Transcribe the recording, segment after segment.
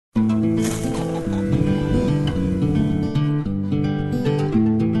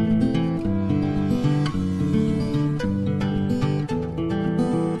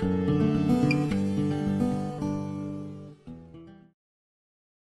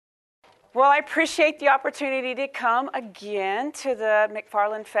Well, I appreciate the opportunity to come again to the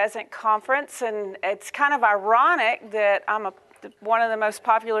McFarland Pheasant Conference, and it's kind of ironic that I'm one of the most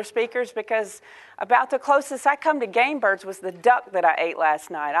popular speakers because about the closest I come to game birds was the duck that I ate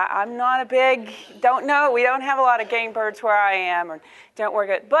last night. I'm not a big, we don't have a lot of game birds where I am, or don't work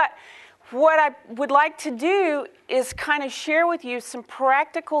it. But what I would like to do is kind of share with you some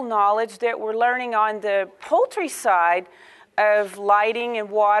practical knowledge that we're learning on the poultry side of lighting and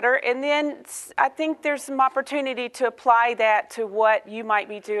water, and then I think there's some opportunity to apply that to what you might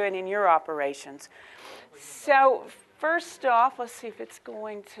be doing in your operations. So first off, let's see if it's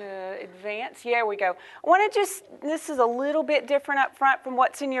going to advance. Yeah, we go. I want to this is a little bit different up front from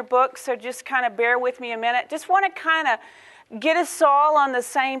what's in your book, so just kind of bear with me a minute. Just want to kind of get us all on the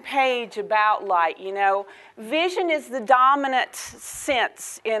same page about light. You know, vision is the dominant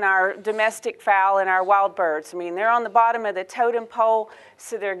sense in our domestic fowl and our wild birds. I mean, they're on the bottom of the totem pole,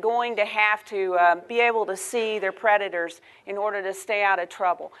 so they're going to have to be able to see their predators in order to stay out of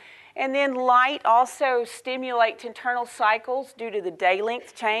trouble. And then light also stimulates internal cycles due to the day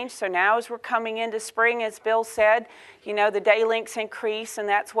length change. So now as we're coming into spring, as Bill said, you know, the day lengths increase, and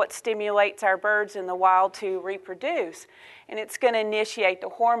that's what stimulates our birds in the wild to reproduce. And it's going to initiate the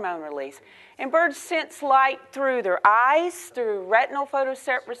hormone release. And birds sense light through their eyes, through retinal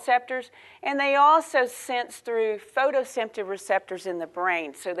photoreceptors, and they also sense through photosensitive receptors in the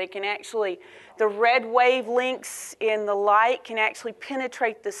brain. So they can actually, the red wavelengths in the light can actually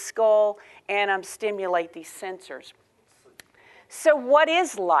penetrate the skull and stimulate these sensors. So what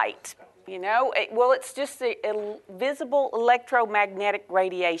is light? You know, well, it's just a visible electromagnetic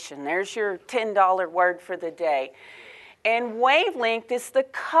radiation. There's your $10 word for the day. And wavelength is the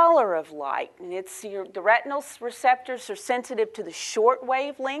color of light. And the retinal receptors are sensitive to the short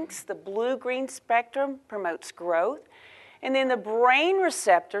wavelengths. The blue-green spectrum promotes growth. And then the brain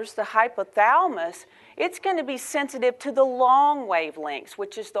receptors, the hypothalamus, it's going to be sensitive to the long wavelengths,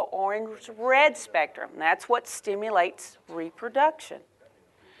 which is the orange-red spectrum. And that's what stimulates reproduction.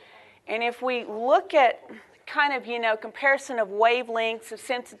 And if we look at kind of, you know, comparison of wavelengths, of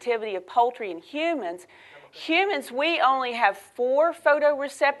sensitivity of poultry and humans, we only have 4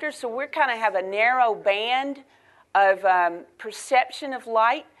 photoreceptors, so we kind of have a narrow band of perception of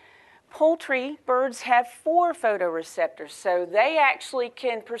light. Poultry birds have 4 photoreceptors, so they actually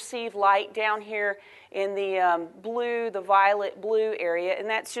can perceive light down here in the the violet blue area, and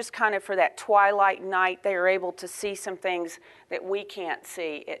that's just kind of for that twilight night. They are able to see some things that we can't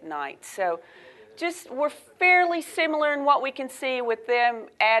see at night. So we're fairly similar in what we can see with them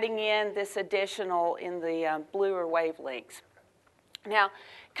adding in this additional in the bluer wavelengths. Now,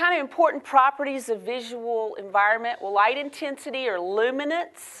 kind of important properties of visual environment. Well, light intensity or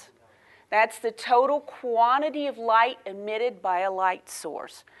luminance, that's the total quantity of light emitted by a light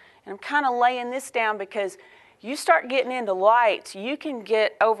source. And I'm kind of laying this down because you start getting into lights, you can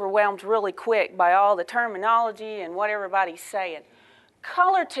get overwhelmed really quick by all the terminology and what everybody's saying.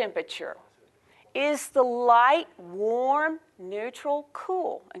 Color temperature. Is the light warm, neutral,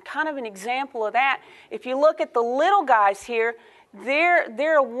 cool? And kind of an example of that, if you look at the little guys here,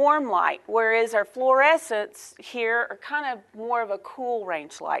 they're a warm light, whereas our fluorescents here are kind of more of a cool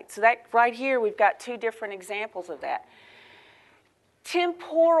range light. So that right here, we've got 2 different examples of that.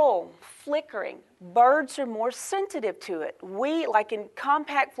 Temporal flickering. Birds are more sensitive to it. Like in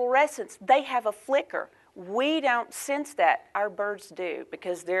compact fluorescence, they have a flicker. We don't sense that. Our birds do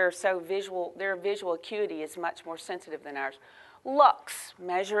because they're so visual. Their visual acuity is much more sensitive than ours. Lux,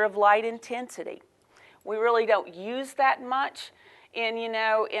 measure of light intensity. We really don't use that much in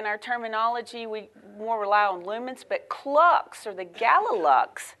our terminology. We more rely on lumens, but clux or the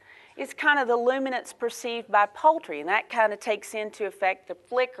Galilux is kind of the luminance perceived by poultry, and that kind of takes into effect the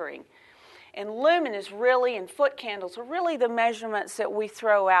flickering. And lumen is really, and foot candles are really the measurements that we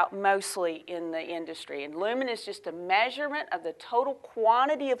throw out mostly in the industry. And lumen is just a measurement of the total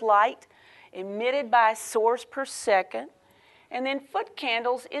quantity of light emitted by a source per second. And then foot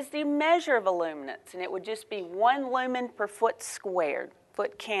candles is the measure of a luminance, and it would just be 1 lumen per foot squared,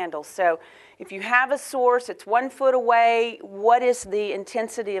 foot candle. So if you have a source, it's 1 foot away, what is the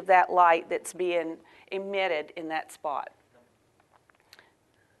intensity of that light that's being emitted in that spot?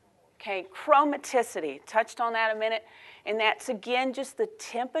 Okay, chromaticity, touched on that a minute, and that's again just the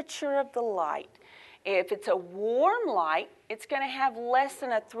temperature of the light. If it's a warm light, it's going to have less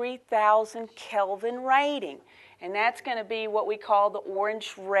than a 3,000 Kelvin rating, and that's going to be what we call the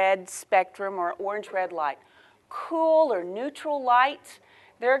orange-red spectrum or orange-red light. Cool or neutral lights,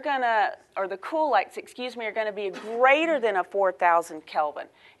 the cool lights, are going to be greater than a 4,000 Kelvin,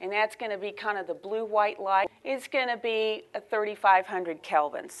 and that's going to be kind of the blue-white light. it's going to be a 3,500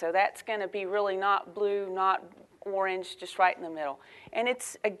 kelvin. So that's going to be really not blue, not orange, just right in the middle. And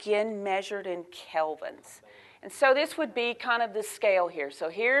it's, again, measured in kelvins. And so this would be kind of the scale here. So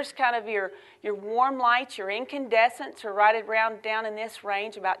here's kind of your warm lights, your incandescents are right around down in this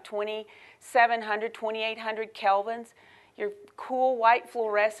range, about 2,700, 2,800 kelvins. Your cool white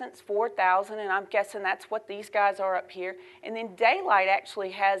fluorescents, 4,000, and I'm guessing that's what these guys are up here. And then daylight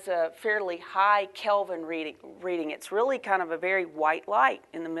actually has a fairly high Kelvin reading. It's really kind of a very white light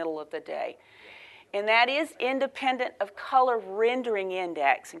in the middle of the day. And that is independent of color rendering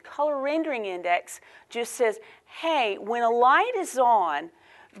index. And color rendering index just says, hey, when a light is on,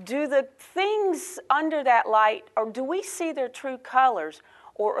 do the things under that light, or do we see their true colors,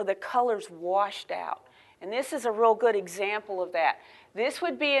 or are the colors washed out? And this is a real good example of that. This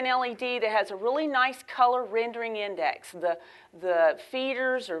would be an LED that has a really nice color rendering index. The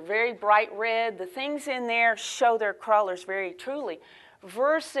feeders are very bright red. The things in there show their colors very truly.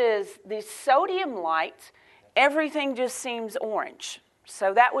 Versus the sodium lights, everything just seems orange.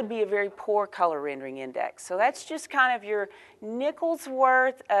 So that would be a very poor color rendering index. So that's just kind of your nickel's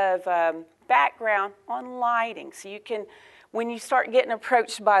worth of background on lighting. So you can, when you start getting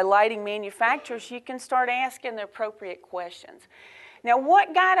approached by lighting manufacturers, you can start asking the appropriate questions. Now,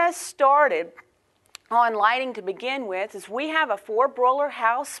 what got us started on lighting to begin with is we have a 4-broiler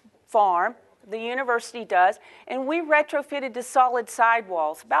house farm, the university does, and we retrofitted to solid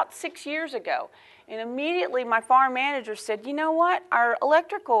sidewalls about 6 years ago. And immediately my farm manager said, you know what, our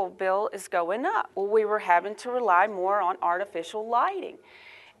electrical bill is going up. Well, we were having to rely more on artificial lighting.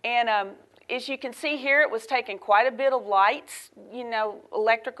 And as you can see here, it was taking quite a bit of lights, you know,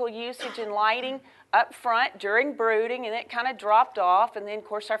 electrical usage and lighting up front during brooding, and it kind of dropped off. And then, of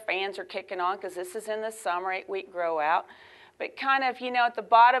course, our fans are kicking on because this is in the summer, 8-week grow out. But kind of, you know, at the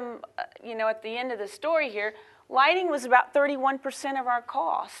bottom, you know, at the end of the story here, lighting was about 31% of our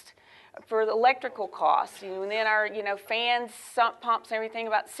cost for the electrical costs. And then our, you know, fans, sump pumps, everything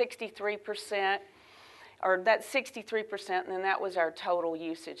about 63%. Or that's 63%, and then that was our total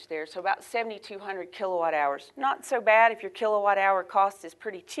usage there. So about 7,200 kilowatt hours. Not so bad if your kilowatt hour cost is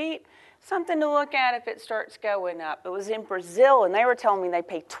pretty cheap. Something to look at if it starts going up. It was in Brazil, and they were telling me they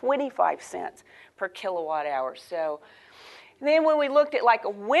pay 25 cents per kilowatt hour. So then when we looked at like a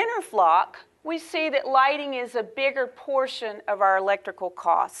winter flock, we see that lighting is a bigger portion of our electrical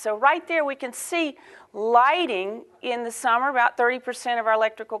costs. So right there we can see lighting in the summer, about 30% of our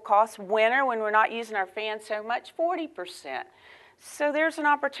electrical costs. Winter, when we're not using our fans so much, 40%. So there's an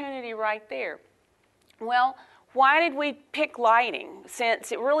opportunity right there. Well, why did we pick lighting?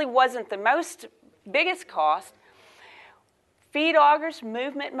 Since it really wasn't the biggest cost. Feed augers,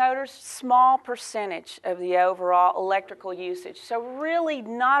 movement motors, small percentage of the overall electrical usage. So really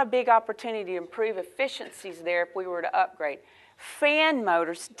not a big opportunity to improve efficiencies there if we were to upgrade. Fan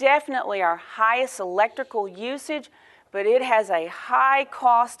motors, definitely our highest electrical usage, but it has a high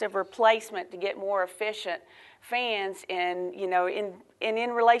cost of replacement to get more efficient fans, and you know,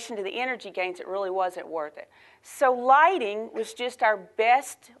 in relation to the energy gains, it really wasn't worth it. So lighting was just our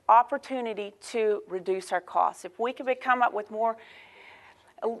best opportunity to reduce our costs. If we could come up with more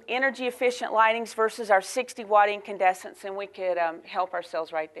energy efficient lightings versus our 60-watt incandescents, then we could help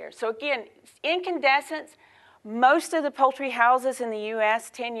ourselves right there. So again, incandescents, most of the poultry houses in the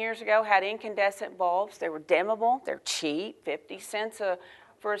U.S. 10 years ago had incandescent bulbs. They were dimmable, they're cheap, 50 cents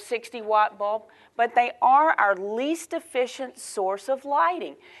for a 60-watt bulb, but they are our least efficient source of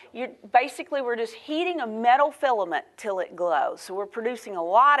lighting. Basically, we're just heating a metal filament till it glows. So we're producing a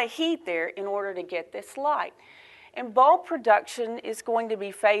lot of heat there in order to get this light. And bulb production is going to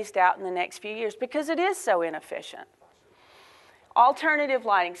be phased out in the next few years because it is so inefficient. Alternative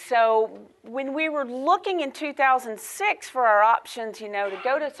lighting. So when we were looking in 2006 for our options, you know, to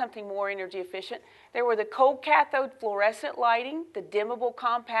go to something more energy efficient, there were the cold cathode fluorescent lighting, the dimmable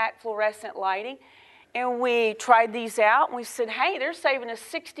compact fluorescent lighting, and we tried these out and we said, hey, they're saving us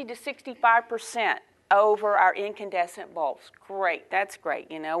 60 to 65% over our incandescent bulbs. Great, that's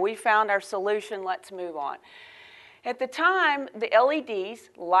great. You know, we found our solution, let's move on. At the time, the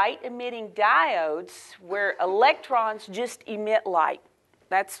LEDs, light-emitting diodes, where electrons just emit light.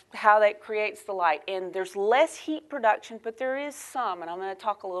 That's how that creates the light. And there's less heat production, but there is some, and I'm going to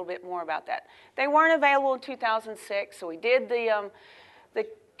talk a little bit more about that. They weren't available in 2006, so we did the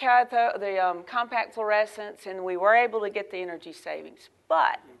compact fluorescents, and we were able to get the energy savings.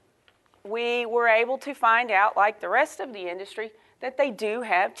 But we were able to find out, like the rest of the industry, that they do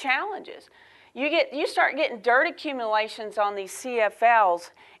have challenges. You start getting dirt accumulations on these CFLs,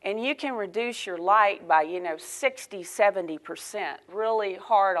 and you can reduce your light by, you know, 60, 70%, really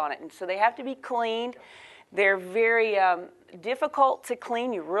hard on it. And so they have to be cleaned. They're very difficult to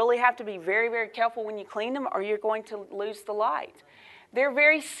clean. You really have to be very, very careful when you clean them or you're going to lose the light. They're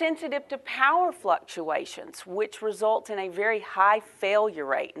very sensitive to power fluctuations, which result in a very high failure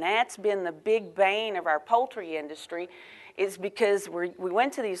rate. And that's been the big bane of our poultry industry, is because we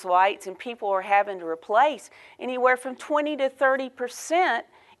went to these lights and people are having to replace anywhere from 20 to 30%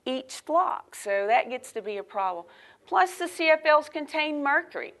 each flock. So that gets to be a problem. Plus the CFLs contain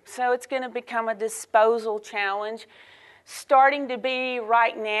mercury, so it's going to become a disposal challenge. Starting to be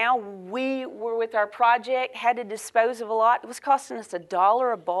right now. We were with our project, had to dispose of a lot. It was costing us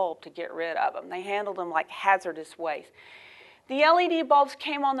 $1 a bulb to get rid of them. They handled them like hazardous waste. The LED bulbs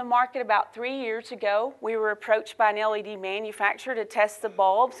came on the market about 3 years ago. We were approached by an LED manufacturer to test the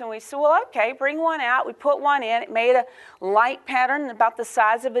bulbs, and we said, well, okay, bring one out. We put one in. It made a light pattern about the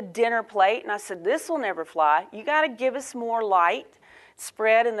size of a dinner plate, and I said, this will never fly. You got to give us more light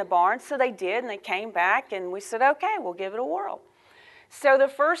spread in the barn. So they did, and they came back, and we said, okay, we'll give it a whirl. So the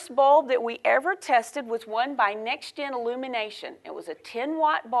first bulb that we ever tested was one by Next Gen Illumination. It was a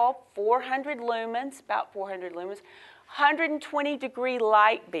 10-watt bulb, 400 lumens, about 400 lumens, 120-degree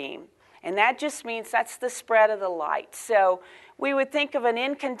light beam. And that just means that's the spread of the light. So we would think of an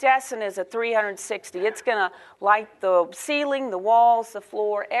incandescent as a 360. It's going to light the ceiling, the walls, the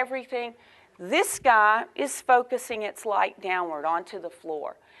floor, everything. This guy is focusing its light downward onto the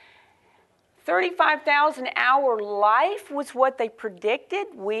floor. 35,000 hour life was what they predicted.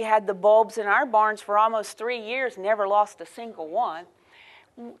 We had the bulbs in our barns for almost 3 years, never lost a single one.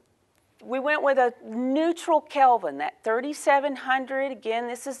 We went with a neutral Kelvin, that 3700. Again,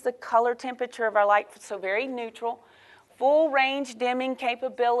 this is the color temperature of our light, so very neutral. Full range dimming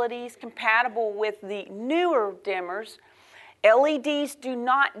capabilities, compatible with the newer dimmers. LEDs do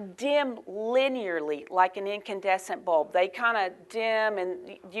not dim linearly like an incandescent bulb. They kind of dim,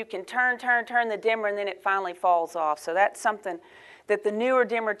 and you can turn the dimmer, and then it finally falls off. So that's something that the newer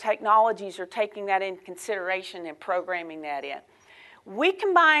dimmer technologies are taking that in consideration and programming that in. We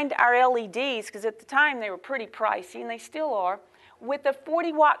combined our LEDs, because at the time they were pretty pricey, and they still are, with a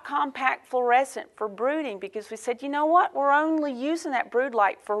 40-watt compact fluorescent for brooding, because we said, you know what, we're only using that brood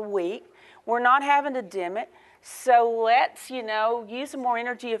light for a week. We're not having to dim it. So let's, use a more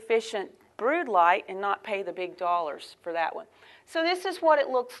energy efficient brood light and not pay the big dollars for that one. So this is what it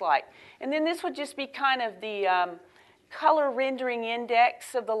looks like. And then this would just be kind of the color rendering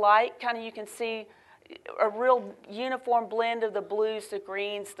index of the light. Kind of you can see a real uniform blend of the blues, the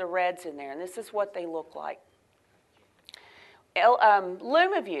greens, the reds in there. And this is what they look like.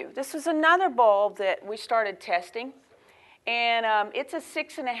 LumaView. This was another bulb that we started testing. And it's a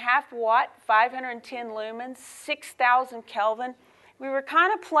 6.5 watt, 510 lumens, 6,000 Kelvin. We were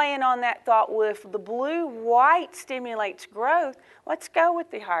kind of playing on that thought, well, if the blue-white stimulates growth, let's go with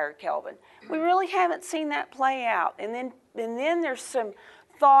the higher Kelvin. We really haven't seen that play out. And then there's some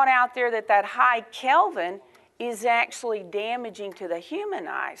thought out there that high Kelvin is actually damaging to the human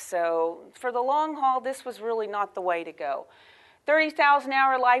eye. So for the long haul, this was really not the way to go. 30,000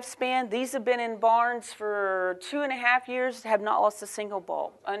 hour lifespan. These have been in barns for 2.5 years, have not lost a single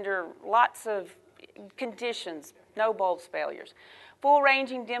bulb under lots of conditions, no bulbs failures. Full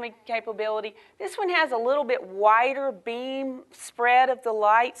ranging dimming capability. This one has a little bit wider beam spread of the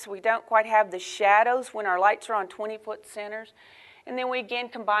light, so we don't quite have the shadows when our lights are on 20-foot centers. And then we again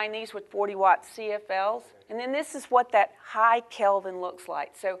combine these with 40-watt CFLs. And then this is what that high Kelvin looks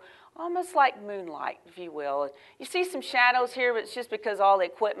like. So almost like moonlight, if you will. You see some shadows here, but it's just because all the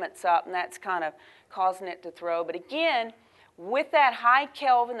equipment's up, and that's kind of causing it to throw. But again, with that high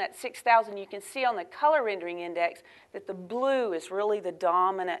Kelvin, that 6,000, you can see on the color rendering index that the blue is really the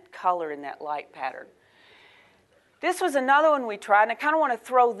dominant color in that light pattern. This was another one we tried, and I kind of want to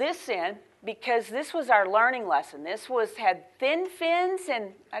throw this in because this was our learning lesson. This had thin fins,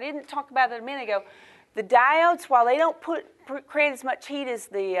 and I didn't talk about it a minute ago. The diodes, while they don't create as much heat as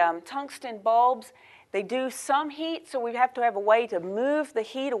the tungsten bulbs, they do some heat, so we have to have a way to move the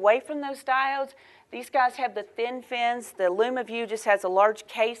heat away from those diodes. These guys have the thin fins. The LumaView just has a large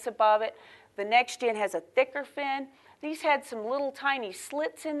case above it. The Next Gen has a thicker fin. These had some little tiny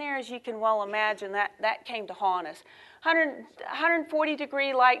slits in there, as you can well imagine. That came to haunt us.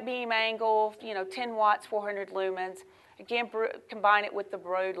 140-degree light beam angle, 10 watts, 400 lumens. Again, combine it with the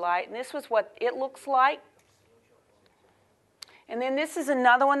brood light, and this was what it looks like. And then this is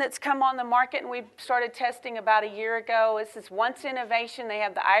another one that's come on the market, and we started testing about a year ago. This is Once Innovation. They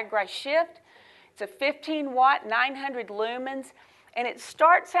have the iGrass Shift. It's a 15-watt, 900 lumens, and it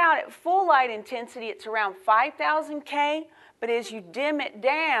starts out at full light intensity. It's around 5,000 K, but as you dim it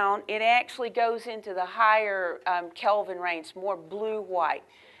down, it actually goes into the higher Kelvin range, more blue-white.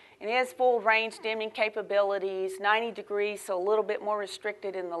 And it has full range dimming capabilities, 90 degrees, so a little bit more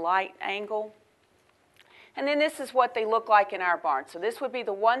restricted in the light angle. And then this is what they look like in our barn. So this would be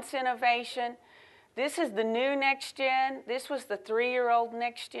the once innovation. This is the new next gen. This was the 3-year-old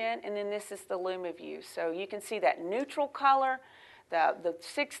next gen, and then this is the LumaView. So you can see that neutral color, the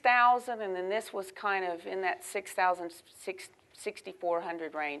 6,000, and then this was kind of in that 6,000,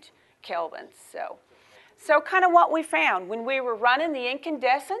 6,400 range kelvins. So kind of what we found when we were running the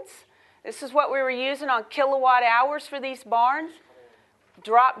incandescents. This is what we were using on kilowatt hours for these barns.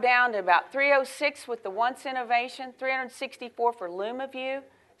 Dropped down to about 306 with the once innovation, 364 for LumaView,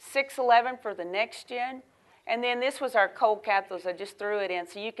 611 for the next gen. And then this was our cold cathodes. I just threw it in.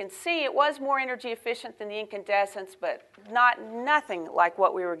 So you can see it was more energy efficient than the incandescents, but nothing like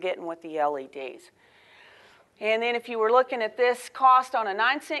what we were getting with the LEDs. And then if you were looking at this cost on a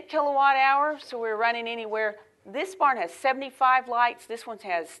 9-cent kilowatt hour, so we were running anywhere. This barn has 75 lights. This one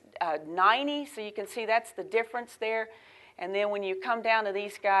has 90, so you can see that's the difference there. And then when you come down to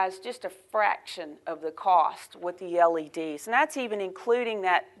these guys, just a fraction of the cost with the LEDs. And that's even including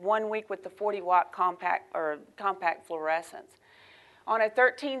that 1 week with the 40-watt compact fluorescence. On a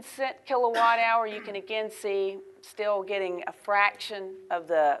 13-cent kilowatt hour, you can again see still getting a fraction of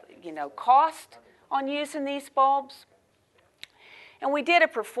the cost on using these bulbs. And we did a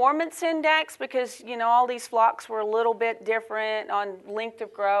performance index because, all these flocks were a little bit different on length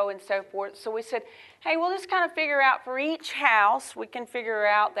of grow and so forth. So we said, hey, we'll just kind of figure out for each house, we can figure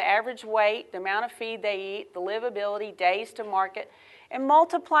out the average weight, the amount of feed they eat, the livability, days to market, and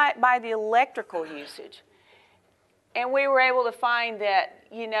multiply it by the electrical usage. And we were able to find that,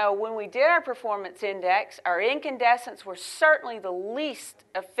 when we did our performance index, our incandescents were certainly the least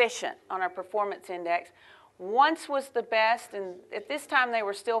efficient on our performance index. Once was the best, and at this time they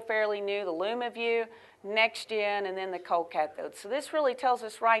were still fairly new, the LumaView, next gen, and then the cold cathode. So this really tells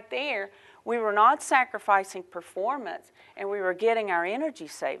us right there, we were not sacrificing performance, and we were getting our energy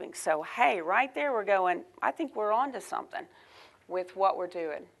savings. So hey, right there we're going, I think we're onto something with what we're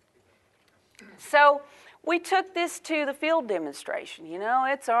doing. So we took this to the field demonstration.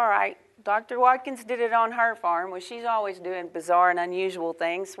 It's all right. Dr. Watkins did it on her farm, where she's always doing bizarre and unusual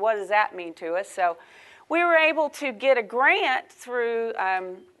things. What does that mean to us? So we were able to get a grant through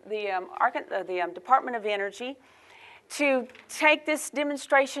the Department of Energy to take this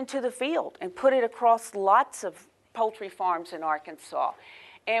demonstration to the field and put it across lots of poultry farms in Arkansas.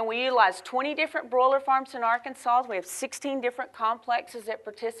 And we utilized 20 different broiler farms in Arkansas. We have 16 different complexes that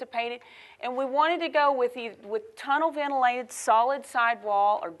participated. And we wanted to go with tunnel ventilated solid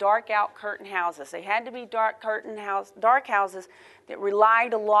sidewall or dark out curtain houses. They had to be dark houses that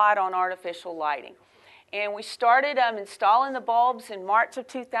relied a lot on artificial lighting. And we started installing the bulbs in March of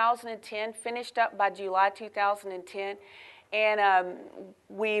 2010, finished up by July 2010, and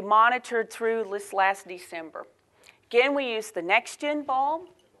we monitored through this last December. Again, we used the next-gen bulb,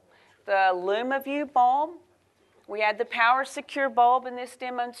 the LumaView bulb. We had the Power Secure bulb in this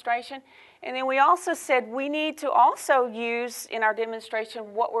demonstration. And then we also said we need to also use in our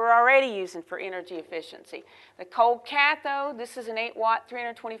demonstration what we're already using for energy efficiency. The cold cathode, this is an 8-watt,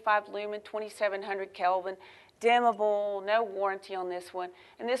 325 lumen, 2700 Kelvin, dimmable, no warranty on this one.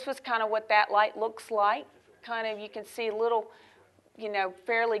 And this was kind of what that light looks like. Kind of, you can see a little,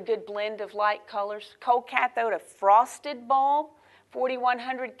 fairly good blend of light colors. Cold cathode, a frosted bulb,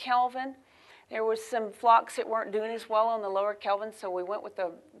 4100 Kelvin. There was some flocks that weren't doing as well on the lower Kelvin, so we went with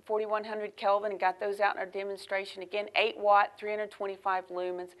the 4100 Kelvin and got those out in our demonstration. Again, 8-watt, 325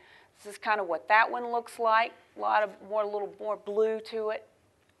 lumens. This is kind of what that one looks like. A little more blue to it.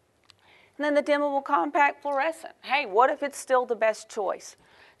 And then the dimmable compact fluorescent. Hey, what if it's still the best choice?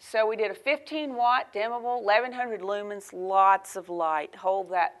 So we did a 15-watt dimmable, 1100 lumens, lots of light.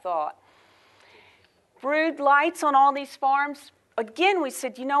 Hold that thought. Brood lights on all these farms. Again, we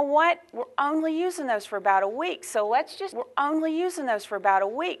said, you know what? We're only using those for about a week. So let's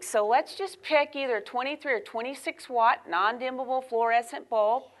just pick either a 23 or 26 watt non-dimmable fluorescent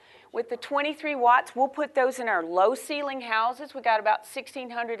bulb. With the 23 watts, we'll put those in our low ceiling houses. We got about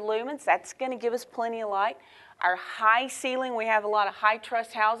 1600 lumens. That's going to give us plenty of light. Our high ceiling, we have a lot of high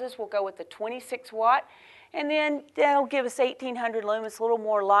truss houses. We'll go with the 26 watt. And then that'll give us 1800 lumens, a little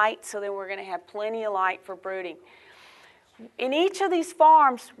more light. So then we're going to have plenty of light for brooding. In each of these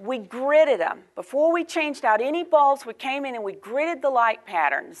farms, we gridded them. Before we changed out any bulbs, we came in and we gridded the light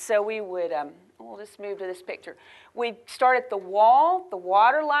pattern. So we would, we'll just move to this picture. We'd start at the wall, the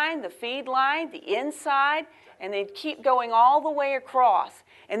water line, the feed line, the inside, and they'd keep going all the way across.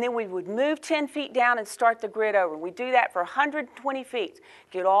 And then we would move 10 feet down and start the grid over. We do that for 120 feet.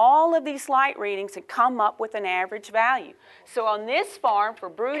 Get all of these light readings and come up with an average value. So on this farm, for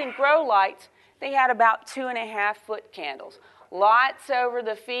brood and grow lights, they had about 2.5-foot candles. Lots over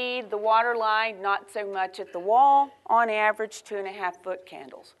the feed, the water line, not so much at the wall. On average, 2.5-foot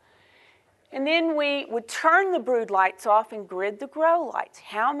candles. And then we would turn the brood lights off and grid the grow lights.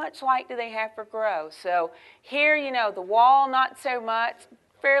 How much light do they have for grow? So here, you know, the wall, not so much,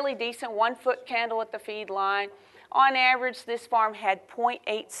 fairly decent 1-foot candle at the feed line. On average, this farm had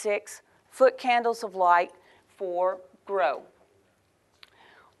 0.86 foot candles of light for grow.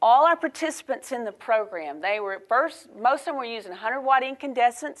 All our participants in the program, they were first, most of them were using 100-watt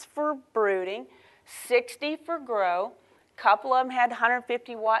incandescents for brooding, 60 for grow. A couple of them had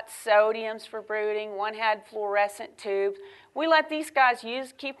 150-watt sodiums for brooding. One had fluorescent tubes. We let these guys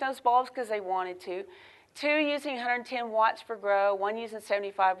keep those bulbs because they wanted to. 2 using 110 watts for grow, 1 using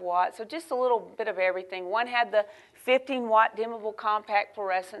 75 watts, so just a little bit of everything. One had the 15-watt dimmable compact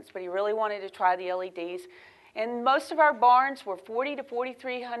fluorescents, but he really wanted to try the LEDs. And most of our barns were 40 to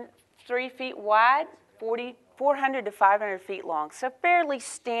 43 feet wide, 400 to 500 feet long, so fairly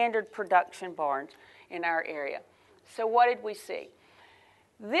standard production barns in our area. So what did we see?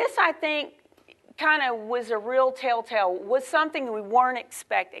 This, I think, kind of was a real telltale, was something we weren't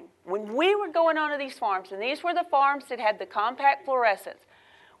expecting. When we were going onto these farms, and these were the farms that had the compact fluorescents,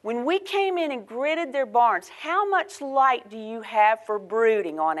 when we came in and gridded their barns, how much light do you have for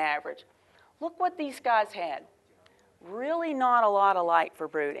brooding on average? Look what these guys had. Really not a lot of light for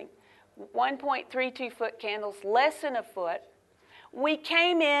brooding. 1.32 foot candles, less than a foot. We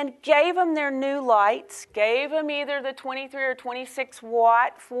came in, gave them their new lights, gave them either the 23 or 26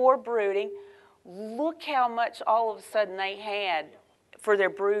 watt for brooding. Look how much all of a sudden they had for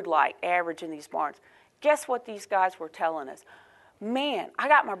their brood light average in these barns. Guess what these guys were telling us? Man, I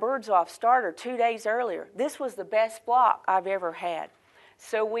got my birds off starter 2 days earlier. This was the best flock I've ever had.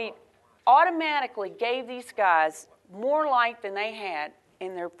 So we automatically gave these guys more light than they had,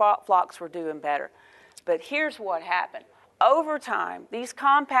 and their flocks were doing better. But here's what happened. Over time, these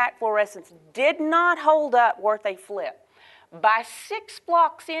compact fluorescents did not hold up worth a flip. By 6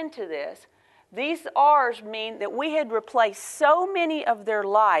 flocks into this, these R's mean that we had replaced so many of their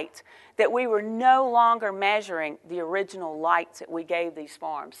lights that we were no longer measuring the original lights that we gave these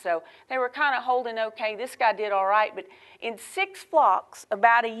farms. So they were kind of holding okay. This guy did all right, but in 6 flocks,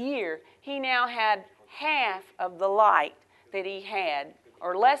 about a year, he now had half of the light that he had,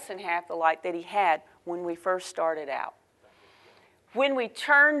 or less than half the light that he had when we first started out. When we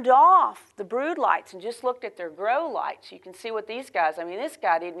turned off the brood lights and just looked at their grow lights, you can see what these guys, I mean, this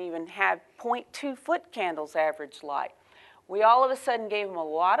guy didn't even have 0.2 foot candles average light. We all of a sudden gave him a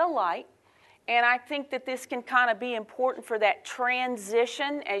lot of light, and I think that this can kind of be important for that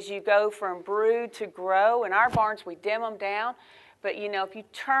transition as you go from brood to grow. In our barns, we dim them down, but you know, if you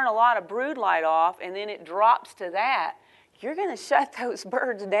turn a lot of brood light off and then it drops to that, you're going to shut those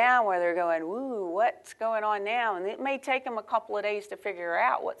birds down where they're going, ooh, what's going on now? And it may take them a couple of days to figure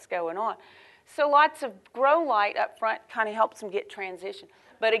out what's going on. So lots of grow light up front kind of helps them get transition.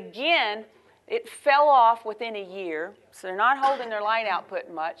 But again, it fell off within a year, so they're not holding their light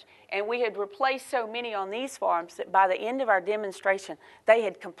output much. And we had replaced so many on these farms that by the end of our demonstration, they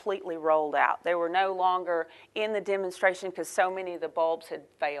had completely rolled out. They were no longer in the demonstration because so many of the bulbs had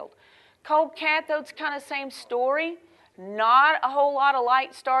failed. Cold cathodes, kind of same story. Not a whole lot of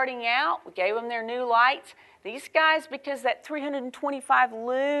light starting out. We gave them their new lights. These guys, because that 325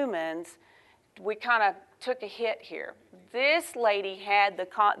 lumens, we kind of took a hit here. This lady had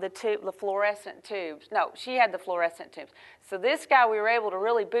the fluorescent tubes. No, she had the fluorescent tubes. So this guy, we were able to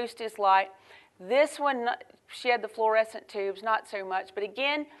really boost his light. This one, she had the fluorescent tubes, not so much. But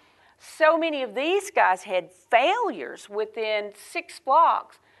again, so many of these guys had failures within 6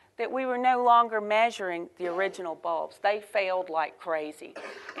 flocks that we were no longer measuring the original bulbs. They failed like crazy.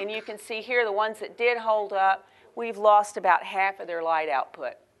 And you can see here the ones that did hold up, we've lost about half of their light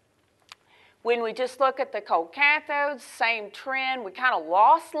output. When we just look at the cold cathodes, same trend. We kind of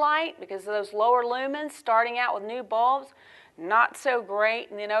lost light because of those lower lumens starting out with new bulbs. Not so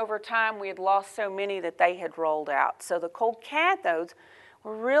great, and then over time we had lost so many that they had rolled out. So the cold cathodes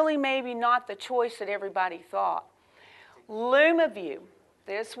were really maybe not the choice that everybody thought. LumaView.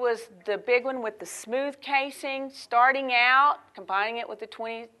 This was the big one with the smooth casing. Starting out, combining it with the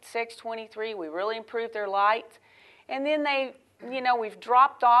 26, 23, we really improved their lights. And then they, you know, we've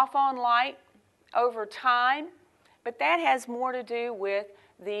dropped off on light over time, but that has more to do with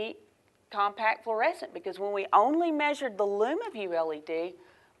the compact fluorescent, because when we only measured the LumaView LED,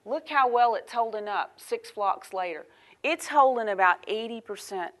 look how well it's holding up 6 flocks later. it's holding about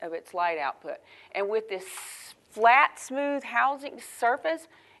 80% of its light output. And with this flat, smooth housing surface,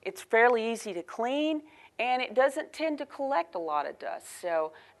 it's fairly easy to clean, and it doesn't tend to collect a lot of dust.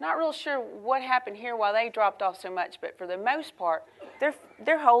 So not real sure what happened here why they dropped off so much, but for the most part,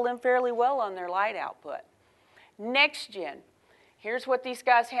 they're holding fairly well on their light output. Next gen. Here's what these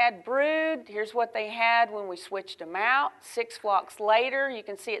guys had brood. Here's what they had when we switched them out. 6 flocks later, you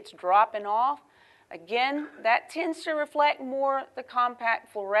can see it's dropping off. Again, that tends to reflect more the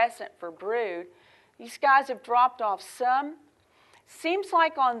compact fluorescent for brood. These guys have dropped off some. Seems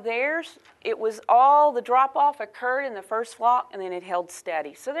like on theirs, it was all the drop-off occurred in the first flock and then it held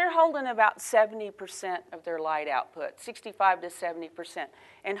steady. So they're holding about 70% of their light output, 65 to 70%,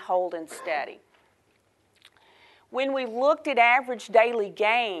 and holding steady. When we looked at average daily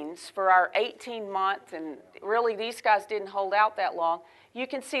gains for our 18-month, and really these guys didn't hold out that long, you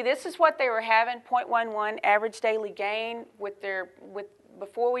can see this is what they were having, 0.11 average daily gain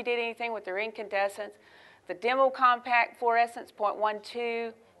before we did anything with their incandescents. The demo compact fluorescence,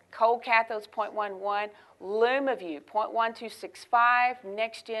 0.12, cold cathodes, 0.11, LumaView, 0.1265,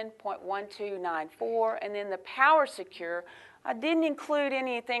 next gen, 0.1294, and then the Power Secure, I didn't include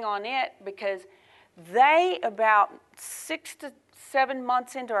anything on it because they, about 6 to 7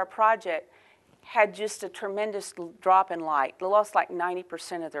 months into our project, had just a tremendous drop in light. They lost like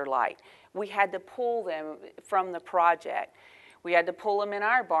 90% of their light. We had to pull them from the project. We had to pull them in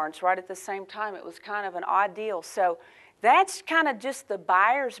our barns right at the same time. It was kind of an odd deal. So that's kind of just the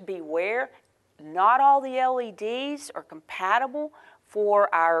buyer's beware. Not all the LEDs are compatible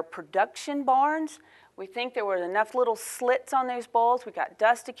for our production barns. We think there were enough little slits on those bulbs. We got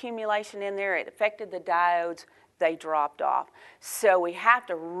dust accumulation in there. It affected the diodes. They dropped off. So we have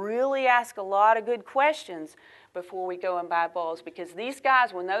to really ask a lot of good questions before we go and buy bulbs, because these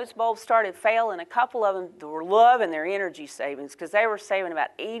guys, when those bulbs started failing, a couple of them were loving their energy savings because they were saving about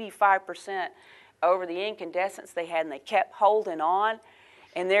 85% over the incandescents they had, and they kept holding on,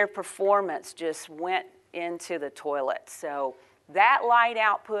 and their performance just went into the toilet. So that light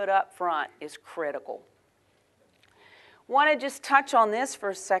output up front is critical. Want to just touch on this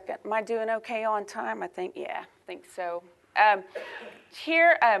for a second. Am I doing okay on time? I think, yeah, I think so.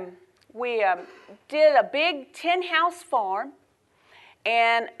 Here we did a big 10-house farm,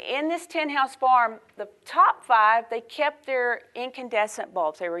 and in this 10-house farm, the top 5, they kept their incandescent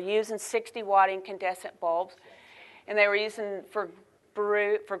bulbs. They were using 60-watt incandescent bulbs, and they were using for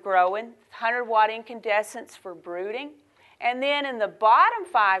growing, 100-watt incandescents for brooding. And then in the bottom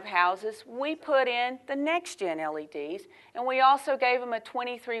 5 houses, we put in the next-gen LEDs, and we also gave them a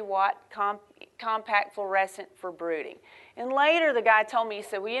 23-watt compact fluorescent for brooding. And later, the guy told me, he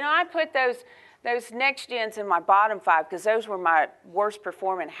said, well, you know, I put those next-gens in my bottom 5 because those were my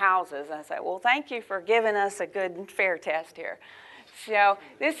worst-performing houses. And I said, well, thank you for giving us a good and fair test here. So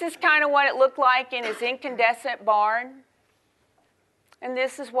this is kind of what it looked like in his incandescent barn. And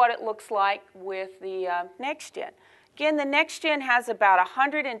this is what it looks like with the next-gen. Again, the next-gen has about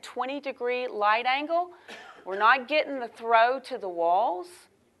 120-degree light angle. We're not getting the throw to the walls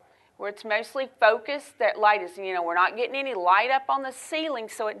where it's mostly focused. That light is, you know, we're not getting any light up on the ceiling,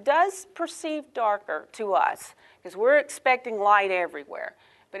 so it does perceive darker to us because we're expecting light everywhere.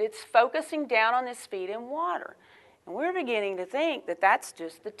 But it's focusing down on this feed in water. And we're beginning to think that that's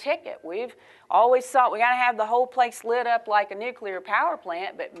just the ticket. We've always thought we got to have the whole place lit up like a nuclear power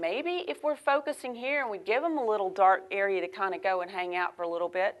plant, but maybe if we're focusing here and we give them a little dark area to kind of go and hang out for a little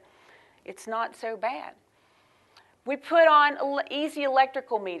bit, it's not so bad. We put on easy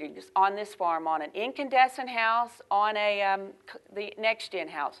electrical meters on this farm, on an incandescent house, on the next-gen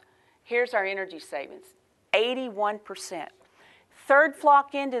house. Here's our energy savings, 81%. Third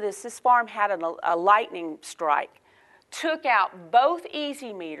flock into this farm had a lightning strike. Took out both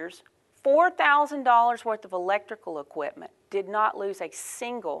easy meters, $4,000 worth of electrical equipment, did not lose a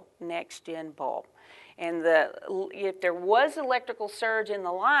single next-gen bulb. And if there was electrical surge in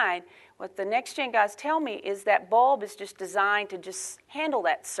the line, what the next-gen guys tell me is that bulb is just designed to just handle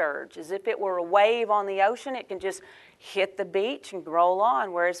that surge. As if it were a wave on the ocean, it can just hit the beach and roll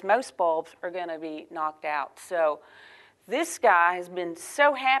on, whereas most bulbs are going to be knocked out. So this guy has been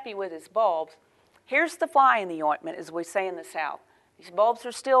so happy with his bulbs. Here's the fly in the ointment, as we say in the South. These bulbs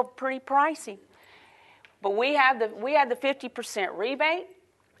are still pretty pricey, but we had the 50% rebate.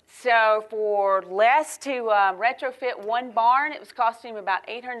 So for less to retrofit one barn, it was costing him about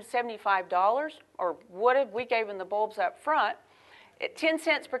 $875, or would have. We gave him the bulbs up front. At 10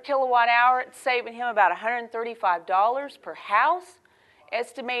 cents per kilowatt hour, it's saving him about $135 per house.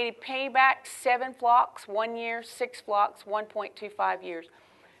 Estimated payback, 7 flocks, 1 year, 6 flocks, 1.25 years.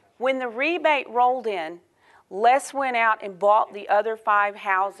 When the rebate rolled in, Les went out and bought the other 5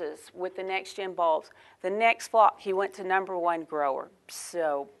 houses with the next gen bulbs. The next flock, he went to #1 grower.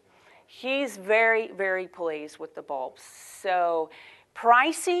 So he's very, very pleased with the bulbs. So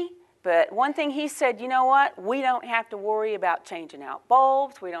pricey, but one thing he said, you know what? We don't have to worry about changing out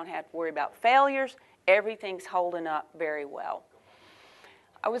bulbs. We don't have to worry about failures. Everything's holding up very well.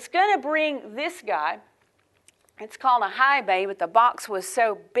 I was going to bring this guy. It's called a high bay, but the box was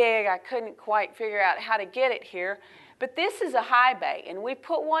so big I couldn't quite figure out how to get it here. But this is a high bay, and we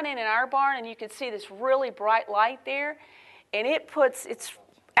put one in our barn, and you can see this really bright light there. And it's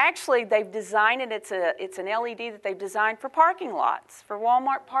actually, they've designed it, it's an LED that they've designed for parking lots, for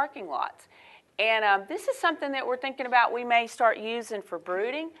Walmart parking lots. And this is something that we're thinking about we may start using for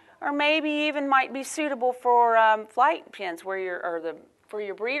brooding, or maybe even might be suitable for flight pens for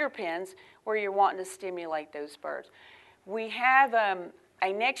your breeder pens where you're wanting to stimulate those birds. We have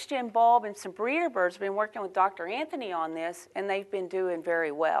a next-gen bulb and some breeder birds. Been working with Dr. Anthony on this, and they've been doing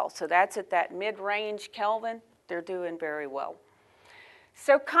very well. So that's at that mid-range Kelvin. They're doing very well.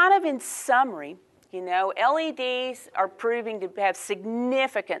 So kind of in summary, you know, LEDs are proving to have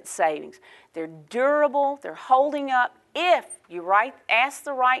significant savings. They're durable, they're holding up if you ask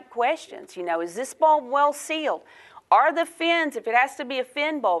the right questions. You know, is this bulb well sealed? Are the fins, if it has to be a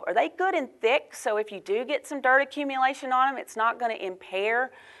fin bulb, are they good and thick? So if you do get some dirt accumulation on them, it's not going to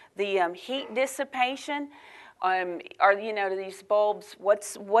impair the heat dissipation. You know, these bulbs,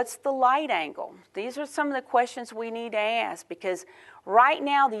 what's the light angle? These are some of the questions we need to ask, because right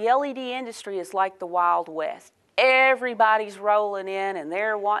now the LED industry is like the Wild West. Everybody's rolling in and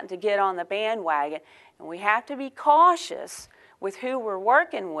they're wanting to get on the bandwagon, and we have to be cautious with who we're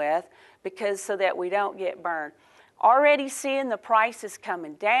working with, because so that we don't get burned. Already seeing the prices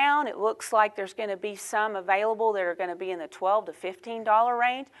coming down. It looks like there's going to be some available that are going to be in the $12 to $15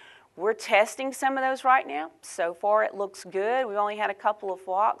 range. We're testing some of those right now. So far it looks good. We've only had a couple of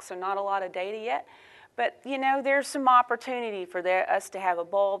flocks, so not a lot of data yet. But you know, there's some opportunity for us to have a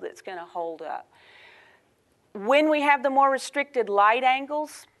bulb that's going to hold up. When we have the more restricted light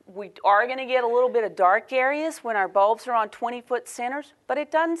angles, we are going to get a little bit of dark areas when our bulbs are on 20-foot centers, but it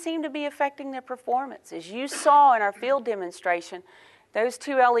doesn't seem to be affecting their performance. As you saw in our field demonstration, those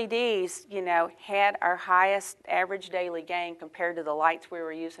 2 LEDs, you know, had our highest average daily gain compared to the lights we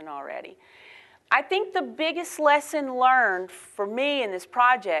were using already. I think the biggest lesson learned for me in this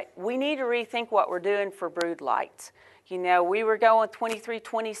project, we need to rethink what we're doing for brood lights. You know, we were going 23,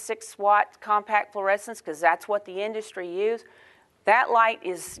 26 watt compact fluorescents because that's what the industry used. That light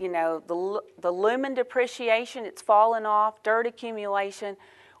is, you know, the lumen depreciation, it's falling off, dirt accumulation.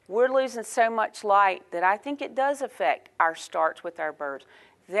 We're losing so much light that I think it does affect our starts with our birds.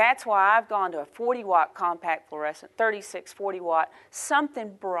 That's why I've gone to a 40-watt compact fluorescent, 36, 40-watt,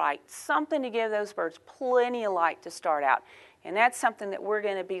 something bright, something to give those birds plenty of light to start out. And that's something that we're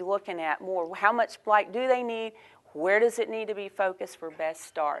going to be looking at more. How much light do they need? Where does it need to be focused for best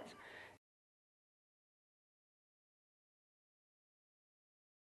starts?